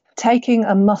of taking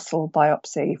a muscle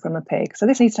biopsy from a pig? So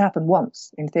this needs to happen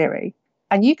once, in theory.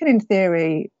 And you can, in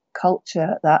theory,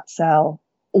 culture that cell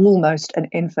almost an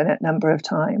infinite number of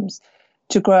times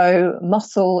to grow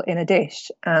muscle in a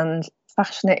dish and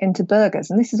fashion it into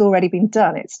burgers. And this has already been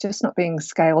done. It's just not being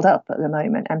scaled up at the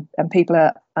moment. And people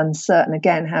are uncertain,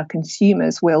 again, how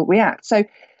consumers will react. So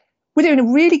we're doing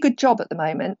a really good job at the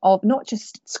moment of not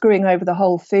just screwing over the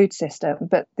whole food system,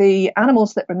 but the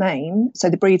animals that remain, so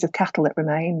the breeds of cattle that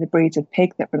remain, the breeds of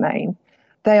pig that remain,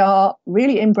 they are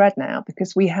really inbred now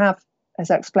because we have,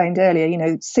 as I explained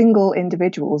earlier, single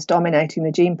individuals dominating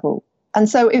the gene pool. And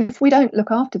so if we don't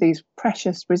look after these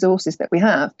precious resources that we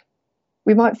have,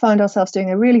 we might find ourselves doing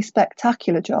a really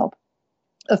spectacular job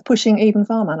of pushing even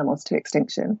farm animals to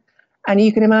extinction. And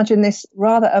you can imagine this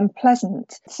rather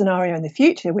unpleasant scenario in the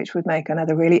future, which would make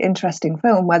another really interesting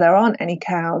film where there aren't any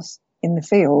cows in the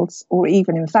fields or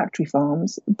even in factory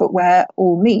farms, but where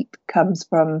all meat comes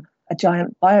from a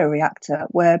giant bioreactor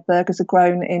where burgers are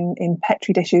grown in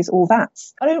Petri dishes or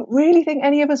vats. I don't really think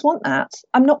any of us want that.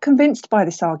 I'm not convinced by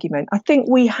this argument. I think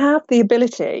we have the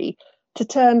ability to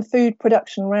turn food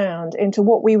production round into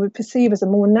what we would perceive as a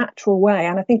more natural way.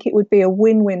 And I think it would be a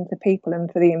win-win for people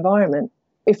and for the environment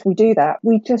if we do that.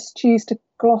 We just choose to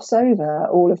gloss over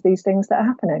all of these things that are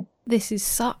happening. This is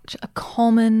such a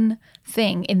common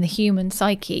thing in the human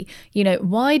psyche. You know,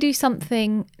 why do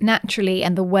something naturally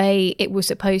and the way it was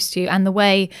supposed to, and the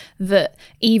way that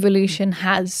evolution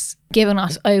has given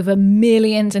us over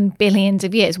millions and billions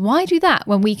of years, why do that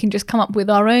when we can just come up with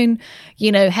our own,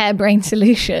 you know, harebrained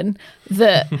solution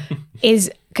that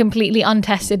is completely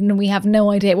untested and we have no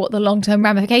idea what the long-term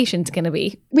ramifications are going to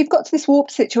be? We've got to this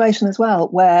warped situation as well,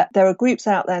 where there are groups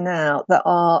out there now that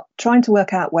are trying to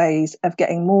work out ways of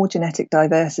getting more genetic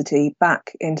diversity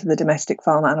back into the domestic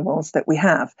farm animals that we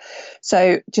have.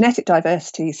 So genetic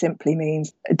diversity simply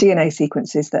means DNA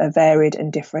sequences that are varied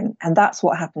and different. And that's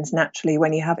what happens naturally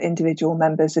when you have individual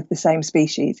members of the same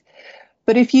species.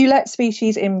 But if you let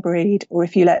species inbreed, or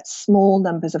if you let small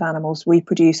numbers of animals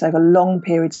reproduce over long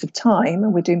periods of time,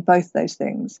 and we're doing both those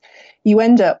things, you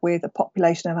end up with a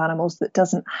population of animals that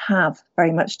doesn't have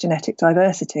very much genetic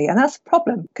diversity. And that's a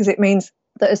problem, because it means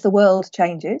that as the world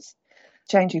changes,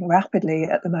 changing rapidly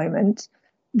at the moment,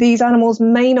 these animals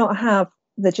may not have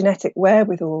the genetic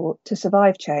wherewithal to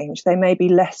survive change. They may be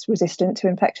less resistant to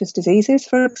infectious diseases,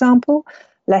 for example,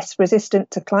 less resistant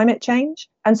to climate change.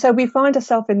 And so we find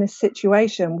ourselves in this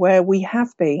situation where we have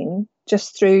been,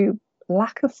 just through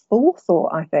lack of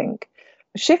forethought, I think,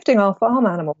 shifting our farm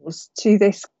animals to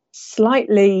this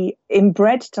slightly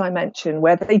inbred dimension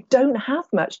where they don't have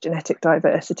much genetic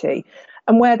diversity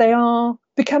and where they are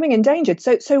becoming endangered.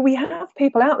 So we have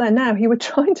people out there now who are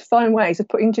trying to find ways of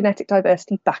putting genetic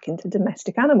diversity back into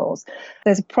domestic animals.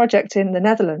 There's a project in the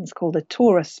Netherlands called the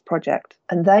Taurus Project,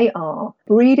 and they are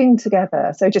breeding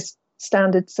together, so just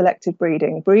standard selective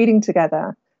breeding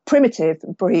together primitive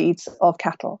breeds of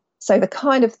cattle. So the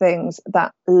kind of things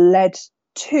that led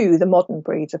to the modern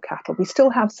breeds of cattle. We still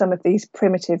have some of these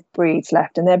primitive breeds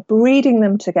left, and they're breeding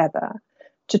them together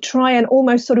to try and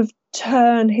almost sort of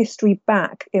turn history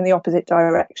back in the opposite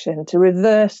direction, to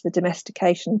reverse the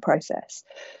domestication process,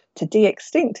 to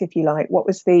de-extinct, if you like, what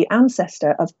was the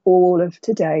ancestor of all of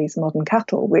today's modern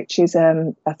cattle, which is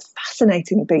a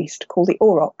fascinating beast called the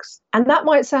aurochs. And that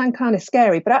might sound kind of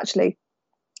scary, but actually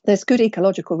there's good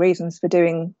ecological reasons for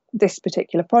doing this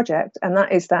particular project, and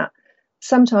that is that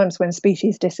sometimes when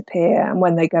species disappear and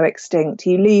when they go extinct,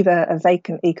 you leave a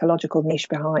vacant ecological niche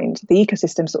behind. The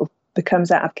ecosystem sort of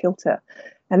becomes out of kilter.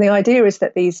 And the idea is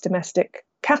that these domestic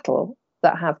cattle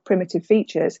that have primitive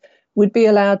features would be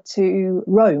allowed to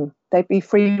roam. They'd be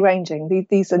free-ranging.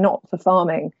 These are not for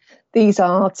farming. These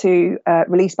are to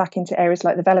release back into areas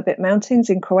like the Velebit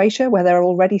Mountains in Croatia, where there are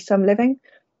already some living.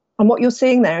 And what you're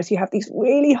seeing there is you have these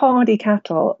really hardy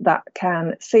cattle that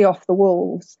can see off the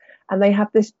wolves, and they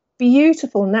have this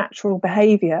beautiful natural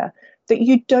behaviour that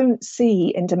you don't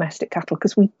see in domestic cattle,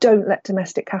 because we don't let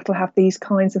domestic cattle have these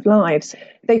kinds of lives.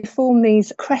 They form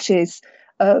these creches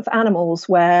of animals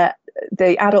where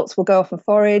the adults will go off and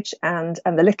forage, and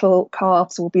the little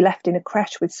calves will be left in a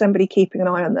creche with somebody keeping an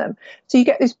eye on them. So you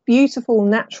get this beautiful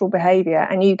natural behaviour,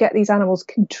 and you get these animals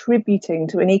contributing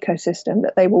to an ecosystem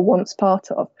that they were once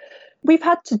part of. We've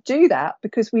had to do that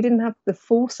because we didn't have the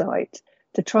foresight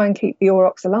to try and keep the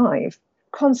aurochs alive.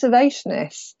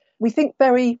 Conservationists, we think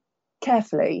very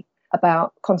carefully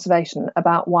about conservation,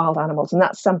 about wild animals, and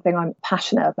that's something I'm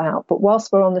passionate about. But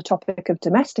whilst we're on the topic of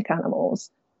domestic animals,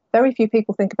 very few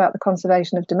people think about the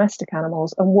conservation of domestic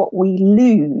animals and what we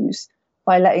lose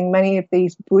by letting many of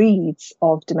these breeds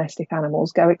of domestic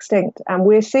animals go extinct. And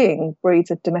we're seeing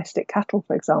breeds of domestic cattle,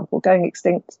 for example, going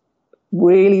extinct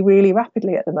really, really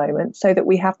rapidly at the moment, so that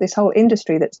we have this whole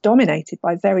industry that's dominated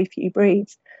by very few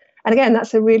breeds. And again,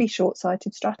 that's a really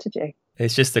short-sighted strategy.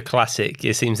 It's just the classic,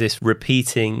 it seems, this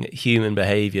repeating human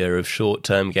behavior of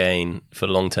short-term gain for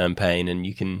long-term pain. And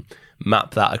you can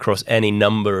map that across any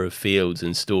number of fields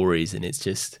and stories. And it's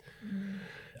just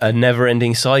a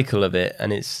never-ending cycle of it.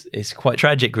 And it's quite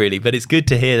tragic, really. But it's good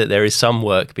to hear that there is some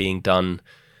work being done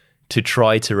to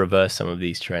try to reverse some of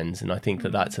these trends. And I think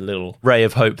that that's a little ray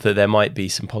of hope that there might be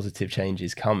some positive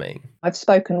changes coming. I've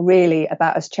spoken really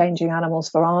about us changing animals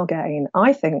for our gain.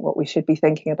 I think what we should be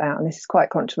thinking about, and this is quite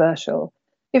controversial,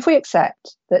 if we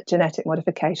accept that genetic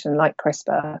modification like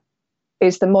CRISPR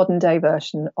is the modern day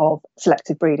version of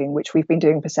selective breeding, which we've been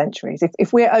doing for centuries,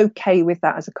 if we're okay with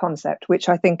that as a concept, which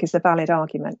I think is a valid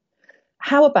argument,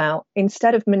 how about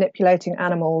instead of manipulating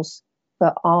animals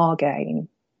for our gain,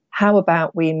 how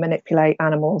about we manipulate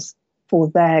animals for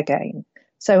their gain?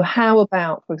 So how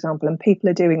about, for example, and people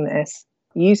are doing this,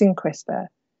 using CRISPR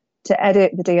to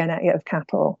edit the DNA of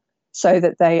cattle so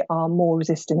that they are more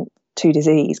resistant to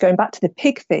disease. Going back to the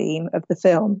pig theme of the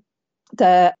film,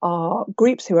 there are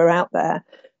groups who are out there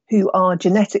who are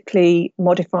genetically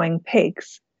modifying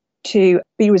pigs to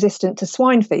be resistant to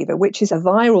swine fever, which is a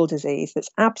viral disease that's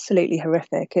absolutely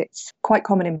horrific. It's quite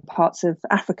common in parts of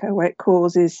Africa where it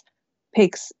causes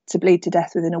pigs to bleed to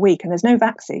death within a week, and there's no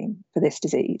vaccine for this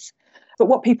disease. But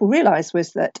what people realised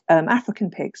was that African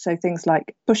pigs, so things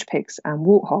like bush pigs and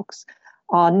warthogs,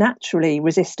 are naturally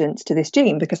resistant to this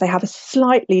gene because they have a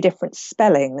slightly different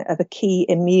spelling of a key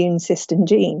immune system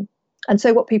gene. And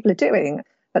so what people are doing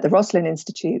at the Roslin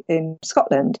Institute in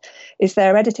Scotland is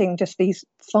they're editing just these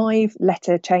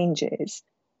 5-letter changes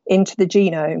into the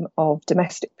genome of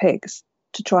domestic pigs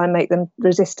to try and make them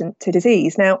resistant to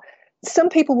disease. Now, some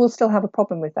people will still have a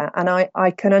problem with that, and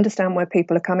I can understand where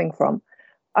people are coming from.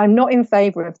 I'm not in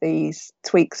favour of these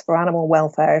tweaks for animal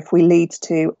welfare if we lead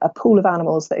to a pool of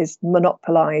animals that is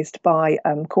monopolised by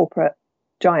corporate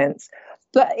giants.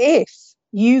 But if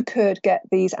you could get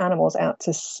these animals out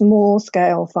to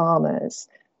small-scale farmers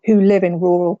who live in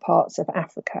rural parts of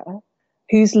Africa,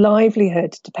 whose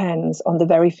livelihood depends on the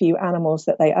very few animals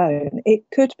that they own, it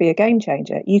could be a game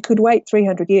changer. You could wait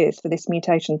 300 years for this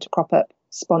mutation to crop up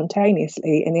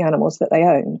spontaneously in the animals that they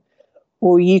own.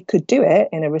 Or you could do it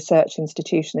in a research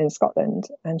institution in Scotland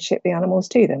and ship the animals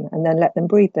to them and then let them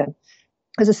breed them.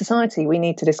 As a society, we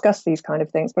need to discuss these kind of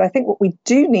things. But I think what we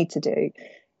do need to do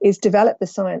is develop the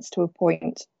science to a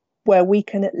point where we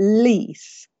can at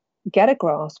least get a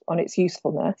grasp on its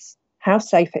usefulness, how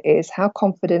safe it is, how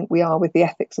confident we are with the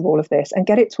ethics of all of this, and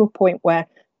get it to a point where,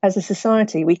 as a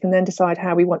society, we can then decide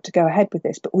how we want to go ahead with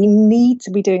this. But we need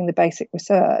to be doing the basic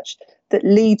research that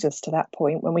leads us to that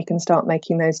point when we can start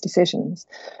making those decisions.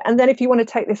 And then if you want to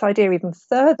take this idea even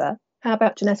further, how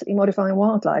about genetically modifying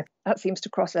wildlife? That seems to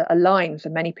cross a line for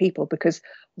many people because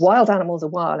wild animals are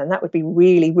wild, and that would be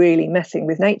really, really messing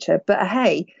with nature. But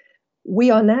hey,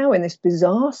 we are now in this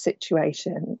bizarre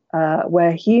situation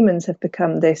where humans have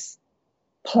become this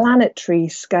planetary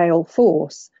scale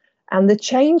force. And the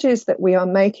changes that we are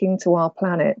making to our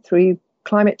planet through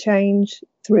climate change,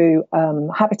 through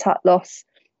habitat loss,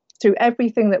 through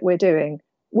everything that we're doing,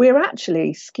 we're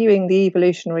actually skewing the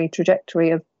evolutionary trajectory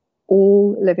of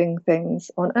all living things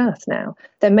on Earth now.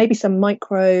 There may be some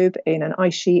microbe in an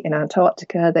ice sheet in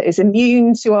Antarctica that is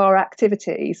immune to our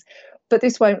activities, but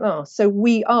this won't last. So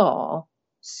we are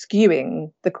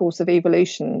skewing the course of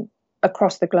evolution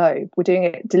across the globe. We're doing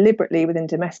it deliberately within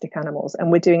domestic animals,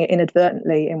 and we're doing it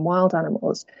inadvertently in wild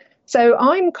animals. So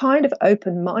I'm kind of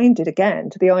open-minded again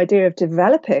to the idea of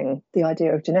developing the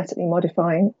idea of genetically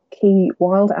modifying key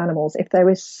wild animals if there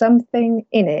is something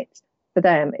in it for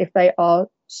them, if they are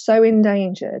so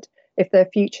endangered, if their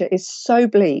future is so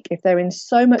bleak, if they're in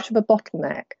so much of a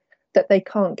bottleneck that they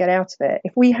can't get out of it.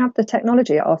 If we have the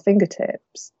technology at our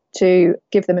fingertips to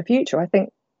give them a future, I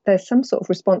think there's some sort of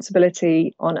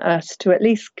responsibility on us to at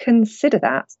least consider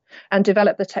that and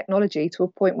develop the technology to a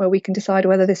point where we can decide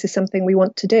whether this is something we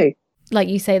want to do. Like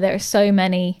you say, there are so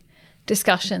many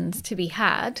discussions to be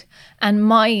had. And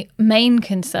my main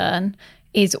concern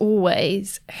is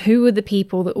always who are the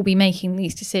people that will be making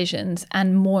these decisions?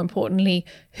 And more importantly,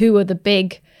 who are the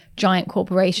big giant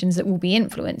corporations that will be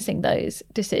influencing those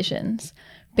decisions?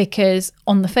 Because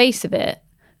on the face of it,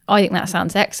 I think that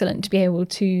sounds excellent to be able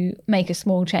to make a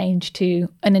small change to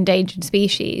an endangered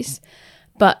species.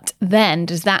 But then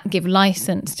does that give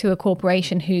license to a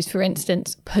corporation who's, for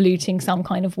instance, polluting some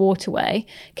kind of waterway?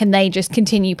 Can they just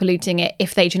continue polluting it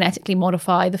if they genetically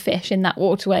modify the fish in that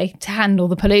waterway to handle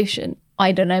the pollution?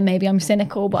 I don't know, maybe I'm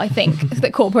cynical, but I think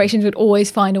that corporations would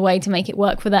always find a way to make it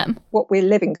work for them. What we're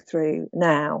living through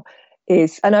now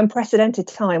is an unprecedented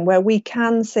time where we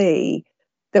can see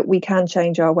that we can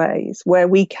change our ways, where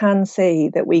we can see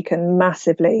that we can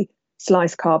massively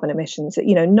slice carbon emissions,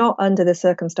 not under the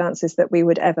circumstances that we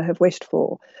would ever have wished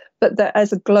for, but that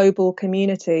as a global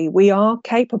community, we are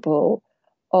capable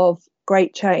of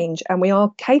great change and we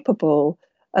are capable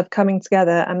of coming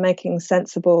together and making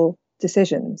sensible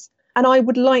decisions. And I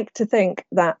would like to think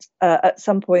that at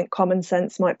some point common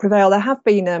sense might prevail. There have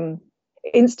been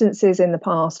instances in the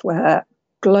past where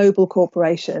global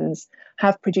corporations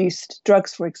have produced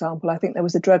drugs, for example. I think there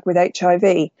was a drug with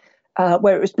HIV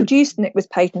where it was produced and it was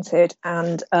patented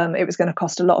and it was going to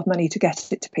cost a lot of money to get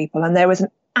it to people. And there was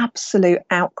an absolute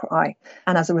outcry.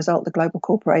 And as a result, the global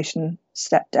corporation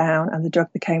stepped down and the drug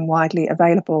became widely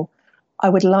available. I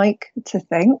would like to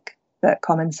think that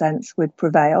common sense would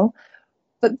prevail.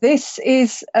 But this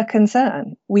is a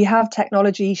concern. We have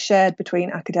technology shared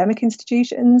between academic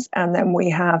institutions, and then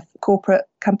we have corporate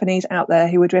companies out there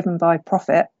who are driven by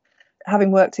profit.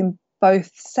 Having worked in both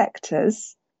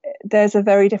sectors, there's a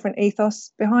very different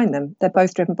ethos behind them. They're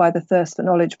both driven by the thirst for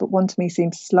knowledge, but one to me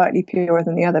seems slightly purer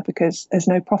than the other because there's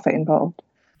no profit involved.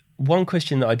 One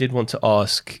question that I did want to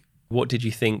ask, what did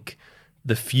you think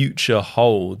the future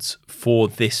holds for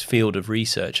this field of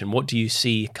research, and what do you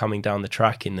see coming down the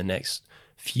track in the next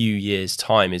few years'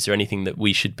 time? Is there anything that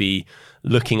we should be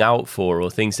looking out for, or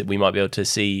things that we might be able to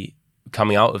see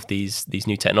coming out of these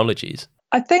new technologies?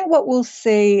 I think what we'll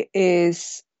see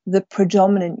is the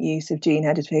predominant use of gene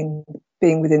editing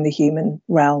being within the human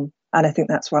realm. And I think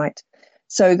that's right.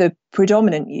 So the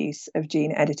predominant use of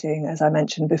gene editing, as I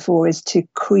mentioned before, is to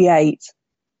create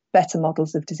better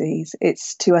models of disease.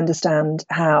 It's to understand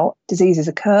how diseases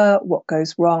occur, what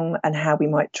goes wrong, and how we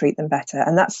might treat them better.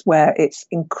 And that's where it's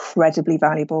incredibly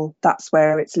valuable. That's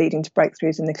where it's leading to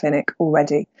breakthroughs in the clinic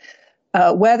already.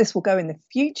 Where this will go in the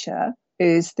future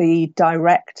is the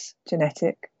direct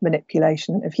genetic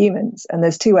manipulation of humans. And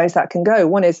there's two ways that can go.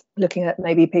 One is looking at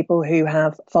maybe people who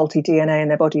have faulty DNA in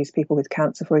their bodies, people with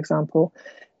cancer, for example,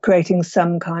 creating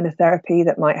some kind of therapy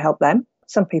that might help them.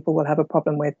 Some people will have a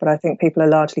problem with, but I think people are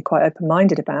largely quite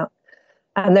open-minded about.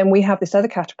 And then we have this other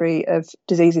category of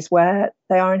diseases where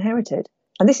they are inherited.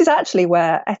 And this is actually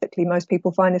where ethically most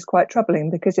people find this quite troubling,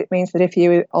 because it means that if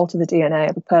you alter the DNA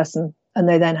of a person and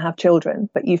they then have children,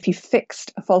 but if you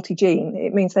fixed a faulty gene,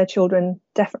 it means their children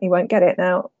definitely won't get it.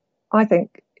 Now, I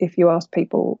think if you ask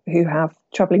people who have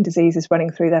troubling diseases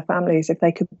running through their families, if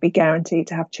they could be guaranteed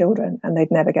to have children and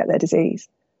they'd never get their disease,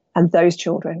 and those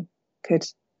children could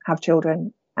have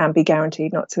children and be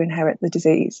guaranteed not to inherit the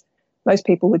disease, most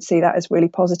people would see that as really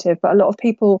positive. But a lot of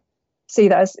people see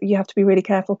that as you have to be really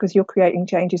careful, because you're creating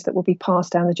changes that will be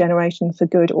passed down the generation for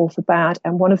good or for bad.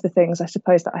 And one of the things I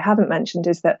suppose that I haven't mentioned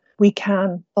is that we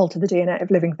can alter the DNA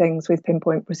of living things with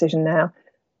pinpoint precision now,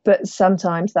 but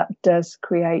sometimes that does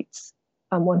create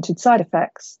unwanted side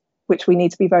effects, which we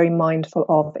need to be very mindful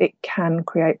of. It can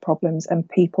create problems, and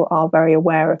people are very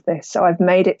aware of this. So I've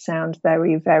made it sound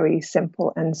very, very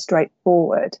simple and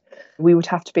straightforward. We would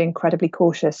have to be incredibly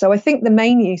cautious. So I think the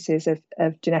main uses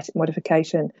of genetic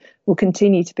modification will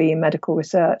continue to be in medical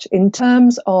research. In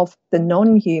terms of the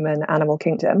non-human animal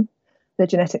kingdom, the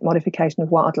genetic modification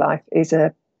of wildlife is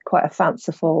quite a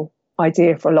fanciful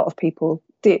idea for a lot of people.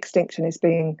 De-extinction is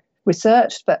being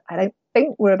researched, but I don't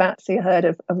think we're about to see a herd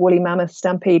of woolly mammoths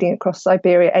stampeding across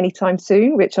Siberia anytime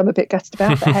soon, which I'm a bit gutted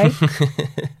about, but hey,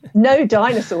 no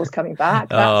dinosaurs coming back.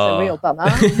 That's a real bummer.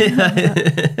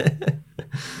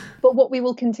 But what we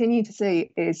will continue to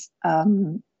see is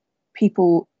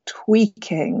people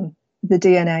tweaking the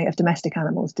DNA of domestic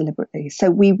animals deliberately. So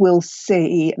we will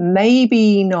see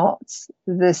maybe not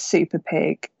the super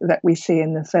pig that we see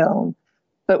in the film,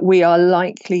 but we are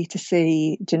likely to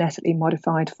see genetically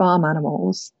modified farm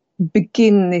animals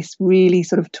begin this really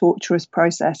sort of torturous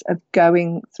process of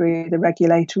going through the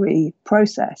regulatory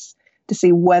process to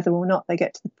see whether or not they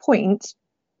get to the point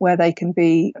where they can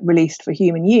be released for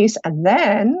human use. And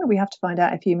then we have to find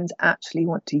out if humans actually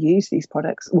want to use these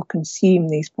products or consume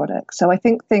these products. So I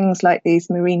think things like these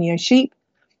merino sheep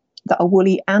that are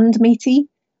woolly and meaty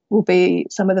will be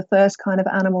some of the first kind of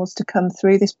animals to come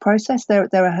through this process. There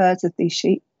are herds of these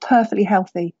sheep, perfectly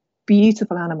healthy,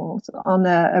 beautiful animals on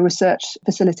a research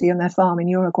facility on their farm in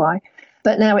Uruguay.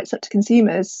 But now it's up to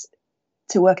consumers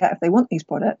to work out if they want these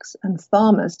products, and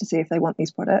farmers to see if they want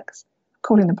these products.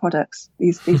 Calling them products,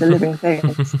 these are living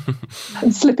things.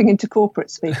 I'm slipping into corporate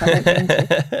speak, I don't mean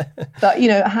to.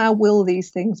 But, how will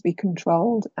these things be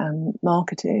controlled and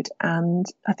marketed? And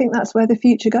I think that's where the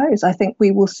future goes. I think we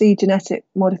will see genetic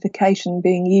modification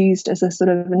being used as a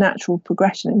sort of a natural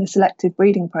progression in the selective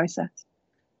breeding process.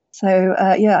 So,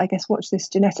 I guess watch this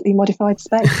genetically modified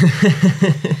space.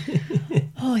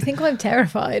 Oh, I think I'm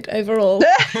terrified overall.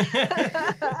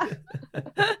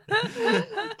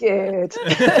 Good.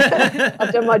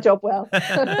 I've done my job well.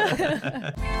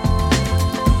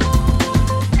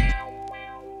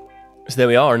 So there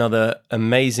we are, another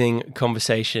amazing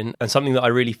conversation, and something that I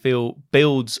really feel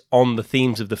builds on the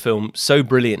themes of the film so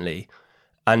brilliantly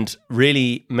and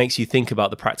really makes you think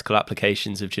about the practical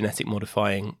applications of genetic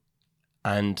modifying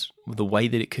and the way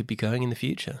that it could be going in the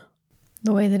future.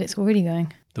 The way that it's already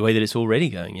going. The way that it's already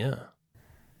going, yeah.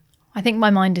 I think my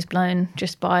mind is blown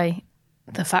just by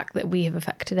the fact that we have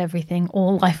affected everything,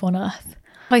 all life on Earth.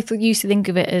 I used to think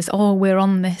of it as, we're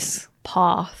on this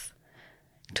path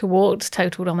towards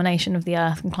total domination of the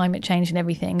Earth and climate change and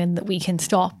everything, and that we can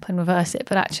stop and reverse it.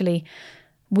 But actually,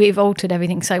 we've altered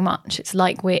everything so much. It's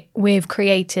like we've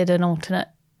created an alternate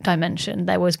dimension.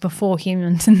 There was before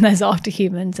humans and there's after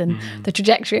humans, and the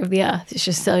trajectory of the Earth is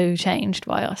just so changed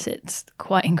by us. It's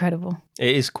quite incredible.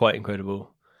 It is quite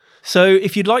incredible. So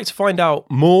if you'd like to find out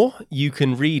more, you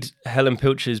can read Helen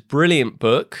Pilcher's brilliant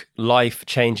book, Life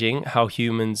Changing: How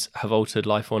Humans Have Altered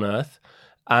Life on Earth.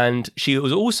 And she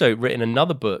has also written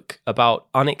another book about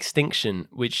unextinction,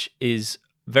 which is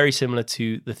very similar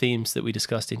to the themes that we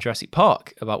discussed in Jurassic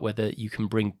Park about whether you can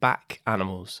bring back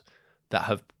animals that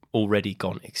have already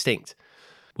gone extinct.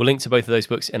 We'll link to both of those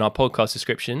books in our podcast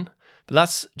description. But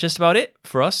that's just about it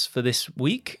for us for this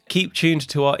week. Keep tuned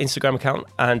to our Instagram account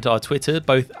and our Twitter,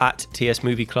 both at TS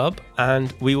Movie Club,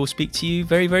 and we will speak to you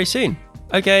very, very soon.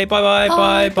 Okay, bye.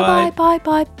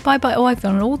 Bye. Oh, I've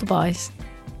done all the buys.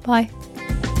 Bye.